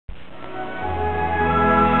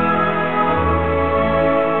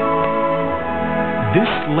This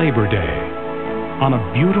Labor Day, on a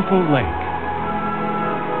beautiful lake,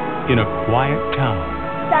 in a quiet town.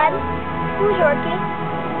 Son, who's Yorkie?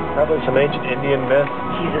 Probably some ancient Indian myth.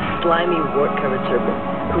 He's a slimy, wart-covered serpent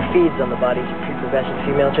who feeds on the bodies of prepubescent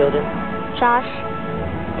female children. Josh,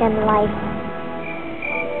 and life.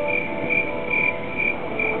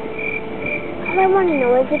 All I want to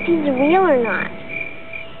know is if he's real or not.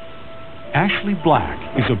 Ashley Black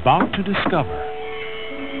is about to discover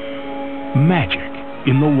magic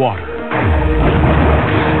in the water.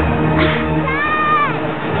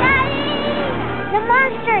 Daddy! The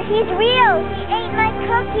monster, he's real. He ate my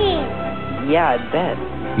cookies. Yeah, I bet.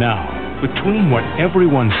 Now, between what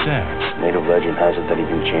everyone says Native legend has it that he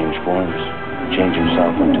can change forms, change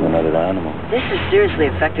himself into another animal. This is seriously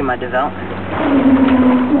affecting my development.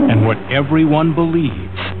 and what everyone believes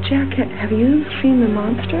Jack, have you seen the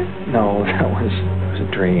monster? No, that was a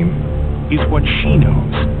dream. is what she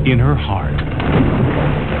knows in her heart.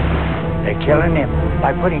 They're killing him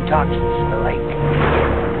by putting toxins in the lake.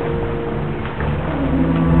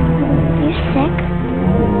 You sick?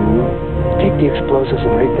 Take the explosives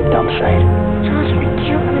and raid the dump site. Josh, I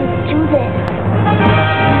can't let him do this.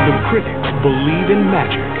 The critics believe in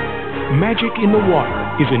magic. Magic in the Water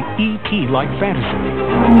is an E.T.-like fantasy.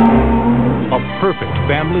 A perfect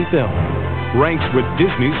family film, ranks with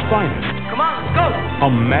Disney's finest. Come on, let's go! A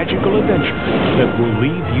magical adventure that will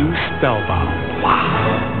leave you spellbound.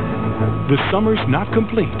 Wow! The summer's not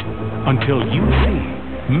complete until you see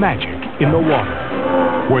Magic in the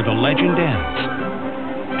Water, where the legend ends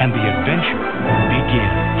and the adventure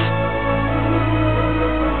begins.